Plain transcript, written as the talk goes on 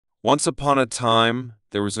Once upon a time,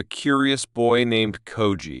 there was a curious boy named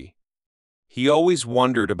Koji. He always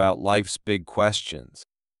wondered about life's big questions.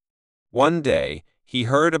 One day, he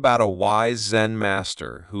heard about a wise Zen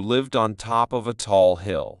master who lived on top of a tall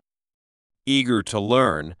hill. Eager to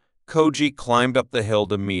learn, Koji climbed up the hill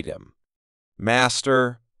to meet him.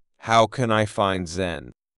 "Master, how can I find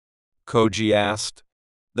Zen?" Koji asked.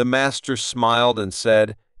 The master smiled and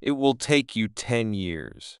said, "It will take you 10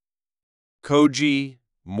 years. Koji,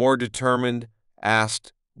 more determined,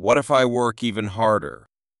 asked, "What if I work even harder?"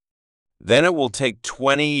 "Then it will take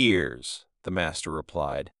 20 years, the master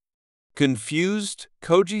replied. Confused,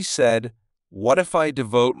 Koji said, "What if I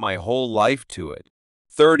devote my whole life to it?"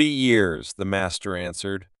 30 years, the master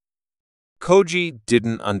answered. Koji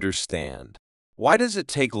didn't understand. "Why does it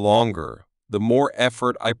take longer? The more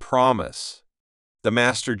effort I promise." The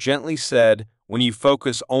master gently said, "When you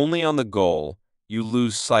focus only on the goal, you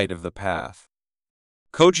lose sight of the path."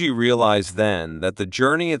 Koji realized then that the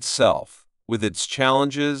journey itself, with its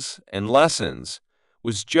challenges and lessons,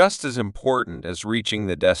 was just as important as reaching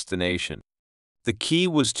the destination. The key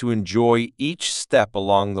was to enjoy each step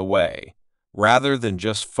along the way, rather than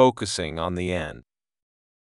just focusing on the end.